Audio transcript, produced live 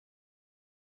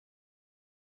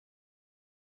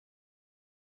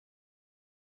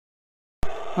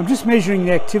I'm just measuring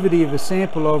the activity of a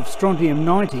sample of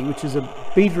strontium-90, which is a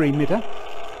beta emitter,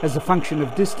 as a function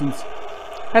of distance.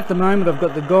 At the moment I've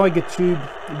got the Geiger tube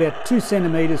about 2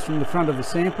 centimetres from the front of the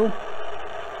sample.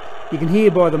 You can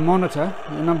hear by the monitor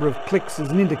the number of clicks as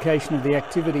an indication of the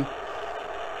activity.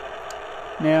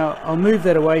 Now I'll move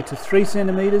that away to 3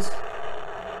 centimetres.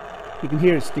 You can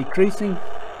hear it's decreasing.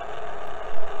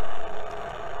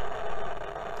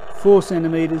 4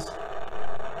 centimetres.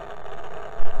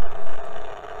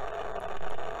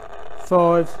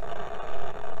 5.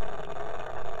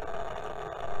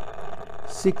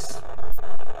 6.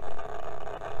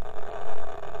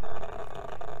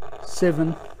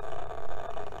 7.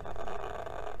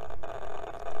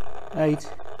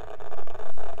 8.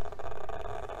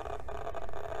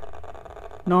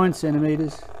 9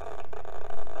 centimetres.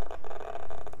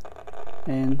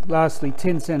 And lastly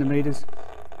 10 centimetres.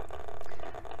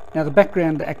 Now the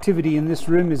background activity in this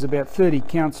room is about 30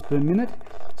 counts per minute,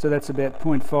 so that's about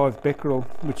 0.5 becquerel,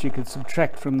 which you could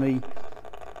subtract from the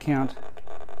count.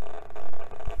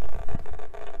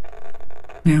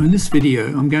 Now in this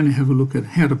video I'm going to have a look at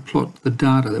how to plot the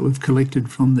data that we've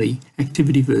collected from the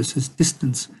activity versus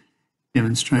distance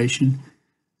demonstration.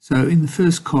 So in the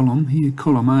first column here,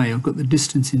 column A, I've got the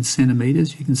distance in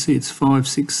centimetres. You can see it's 5,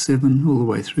 6, 7 all the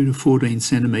way through to 14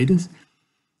 centimetres.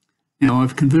 Now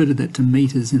I've converted that to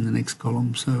metres in the next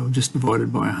column, so I've just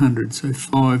divided by 100. So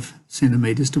 5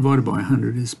 centimetres divided by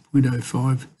 100 is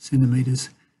 0.05 centimetres.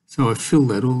 So I've filled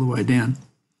that all the way down.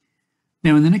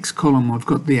 Now in the next column I've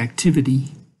got the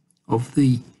activity of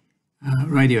the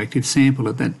radioactive sample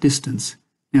at that distance.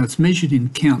 Now it's measured in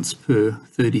counts per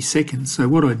 30 seconds. So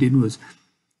what I did was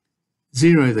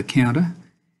zero the counter,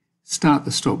 start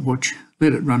the stopwatch,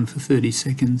 let it run for 30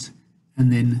 seconds,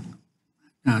 and then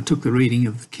took the reading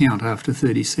of the count after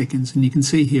 30 seconds. And you can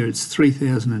see here it's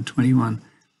 3021.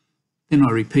 Then I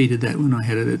repeated that when I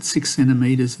had it at 6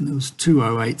 centimetres, and it was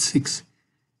 2086,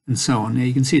 and so on. Now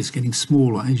you can see it's getting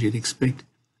smaller, as you'd expect.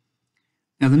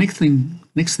 Now the next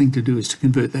thing to do is to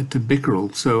convert that to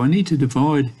becquerel. So I need to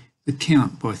divide the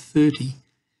count by 30.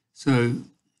 So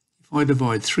if I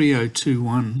divide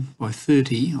 3021 by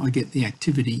 30, I get the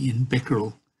activity in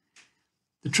becquerel.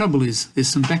 The trouble is there's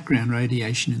some background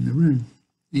radiation in the room.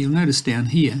 Now you'll notice down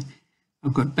here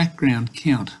I've got background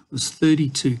count was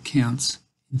 32 counts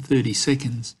in 30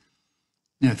 seconds.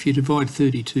 Now if you divide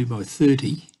 32 by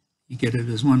 30, you get it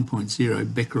as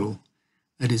 1.0 becquerel.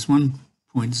 That is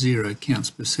 1.0 counts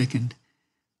per second.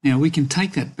 Now we can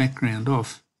take that background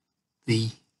off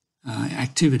the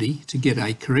activity to get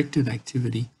a corrected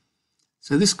activity.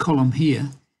 So this column here,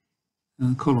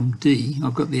 column D,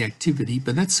 I've got the activity,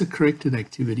 but that's a corrected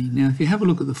activity. Now if you have a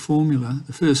look at the formula,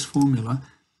 the first formula,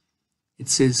 it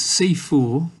says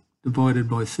C4 divided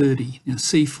by 30. Now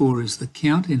C4 is the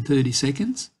count in 30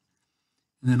 seconds,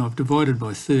 and then I've divided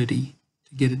by 30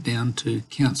 to get it down to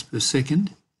counts per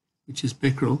second, which is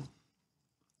becquerel,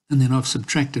 and then I've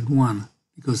subtracted 1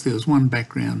 because there was one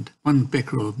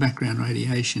becquerel of background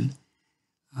radiation,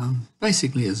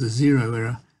 basically as a zero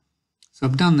error. So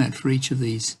I've done that for each of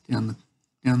these down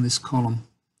this column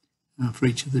for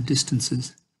each of the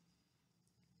distances.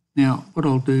 Now what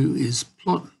I'll do is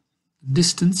plot the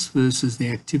distance versus the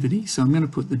activity. So I'm going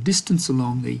to put the distance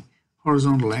along the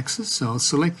horizontal axis. So I'll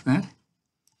select that,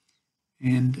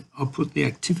 and I'll put the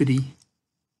activity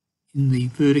in the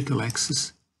vertical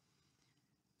axis.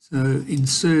 So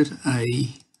insert a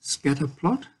scatter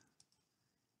plot,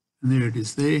 and there it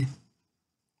is there.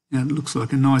 Now it looks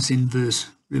like a nice inverse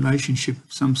relationship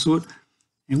of some sort,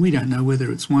 and we don't know whether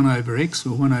it's 1 over x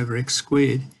or 1 over x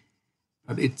squared,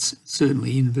 but it's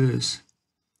certainly inverse.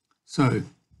 So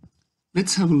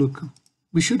let's have a look.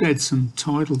 We should add some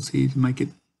titles here to make it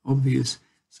obvious.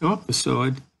 So up the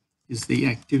side is the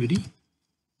activity,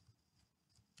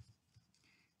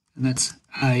 and that's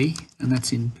A, and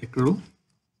that's in becquerel.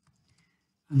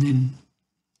 And then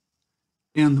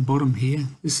down the bottom here,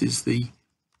 this is the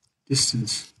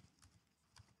distance.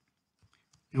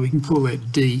 Now we can call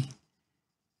that D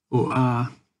or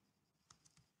R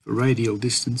for radial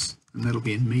distance, and that'll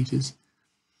be in metres.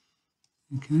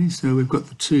 Okay, so we've got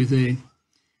the two there.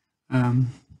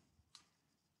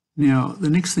 Now the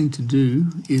next thing to do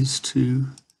is to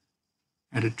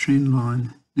add a trend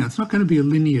line. Now it's not going to be a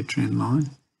linear trend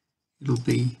line. It'll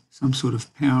be some sort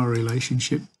of power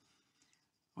relationship,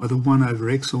 either 1 over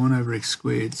x or 1 over x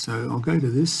squared. So I'll go to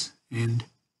this and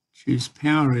choose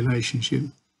power relationship,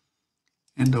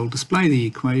 and I'll display the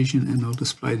equation, and I'll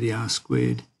display the r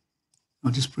squared.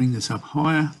 I'll just bring this up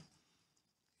higher,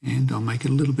 and I'll make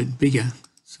it a little bit bigger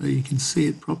so you can see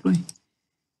it properly.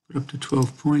 Put up to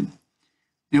 12 point.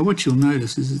 Now what you'll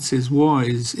notice is it says y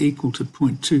is equal to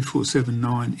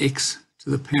 0.2479 x to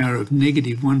the power of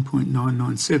negative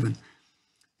 1.997.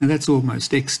 Now that's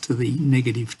almost x to the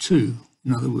negative 2,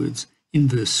 in other words,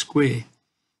 inverse square.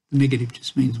 The negative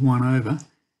just means 1 over,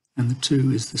 and the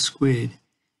 2 is the squared.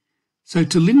 So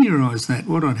to linearise that,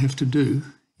 what I'd have to do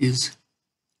is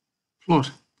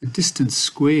plot the distance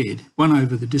squared, 1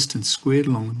 over the distance squared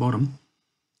along the bottom,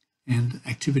 and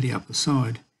activity up the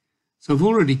side. So I've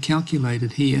already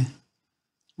calculated here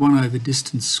 1 over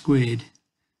distance squared.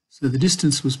 So the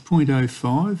distance was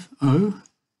 0.050, and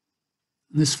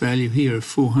this value here of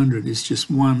 400 is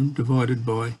just 1 divided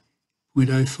by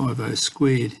 0.050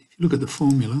 squared. If you look at the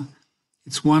formula,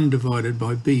 it's 1 divided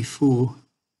by b4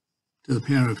 to the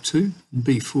power of 2, and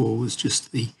b4 was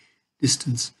just the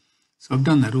distance. So I've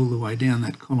done that all the way down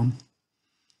that column.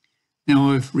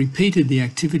 Now I've repeated the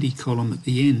activity column at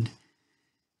the end.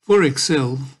 For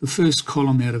Excel, the first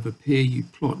column out of a pair you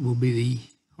plot will be the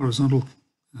horizontal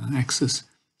axis.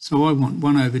 So I want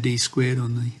 1 over d squared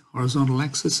on the horizontal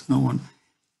axis, and I want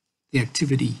the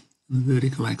activity on the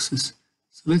vertical axis.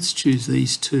 So let's choose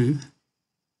these two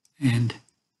and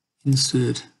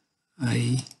insert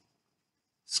a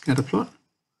scatter plot.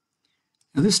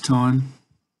 Now this time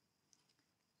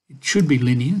it should be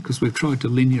linear because we've tried to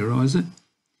linearise it.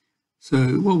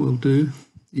 So what we'll do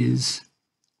is,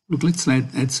 look, let's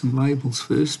add some labels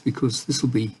first because this will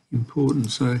be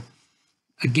important. So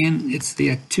again, it's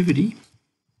the activity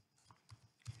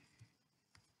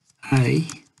A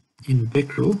in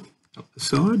becquerel up the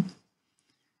side,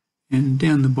 and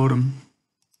down the bottom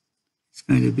it's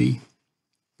going to be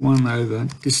 1 over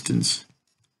distance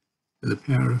to the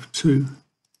power of 2.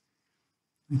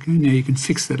 Okay, now you can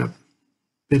fix that up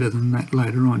better than that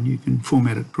later on. You can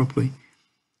format it properly.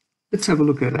 Let's have a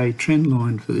look at a trend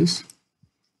line for this.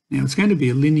 Now it's going to be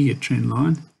a linear trend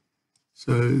line,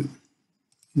 so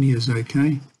linear is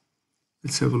okay.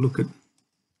 Let's have a look at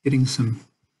getting some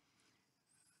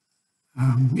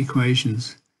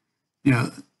equations.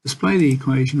 Now display the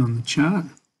equation on the chart,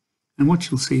 and what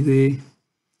you'll see there,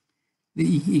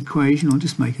 the equation, I'll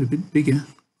just make it a bit bigger.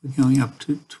 We're going up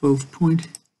to 12 point,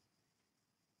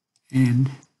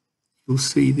 and you'll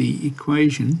see the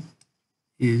equation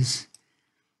is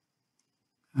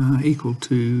equal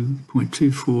to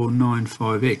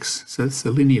 0.2495x. So that's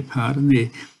the linear part,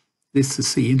 and there's the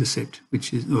c-intercept,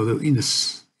 which is, or the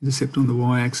intercept on the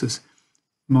y-axis,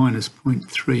 minus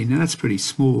 0.3. Now that's pretty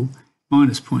small.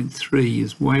 Minus 0.3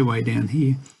 is way down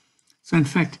here. So in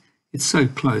fact, it's so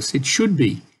close. It should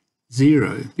be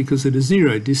 0 because at a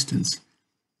 0 distance,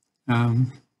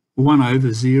 1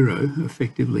 over 0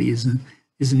 effectively is an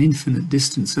infinite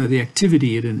distance. So the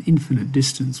activity at an infinite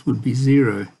distance would be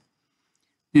 0.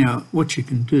 Now what you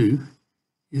can do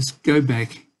is go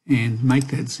back and make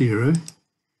that 0.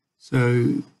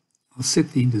 So I'll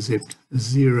set the intercept as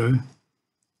 0,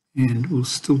 and we'll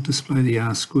still display the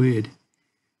r squared.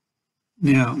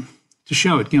 Now to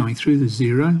show it going through the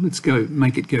 0, let's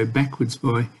make it go backwards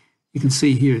by, you can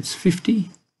see here it's 50.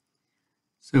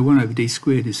 So 1 over d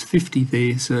squared is 50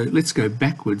 there, so let's go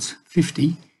backwards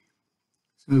 50.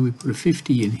 So we put a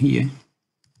 50 in here,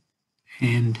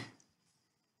 and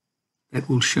that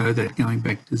will show that going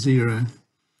back to 0.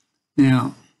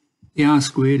 Now the r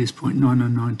squared is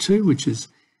 0.9992, which is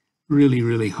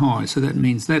really high. So that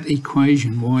means that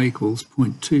equation y equals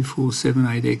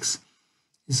 0.2478x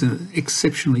is an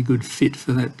exceptionally good fit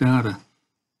for that data.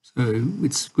 So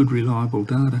it's good, reliable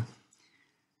data.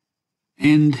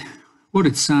 And what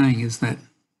it's saying is that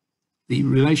the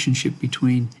relationship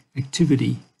between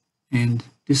activity and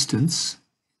distance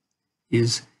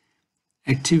is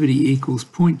activity equals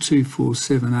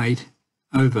 0.2478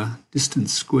 over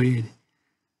distance squared.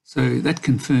 So that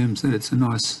confirms that it's a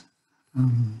nice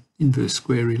inverse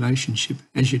square relationship,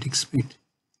 as you'd expect.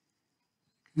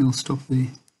 Okay, I'll stop there.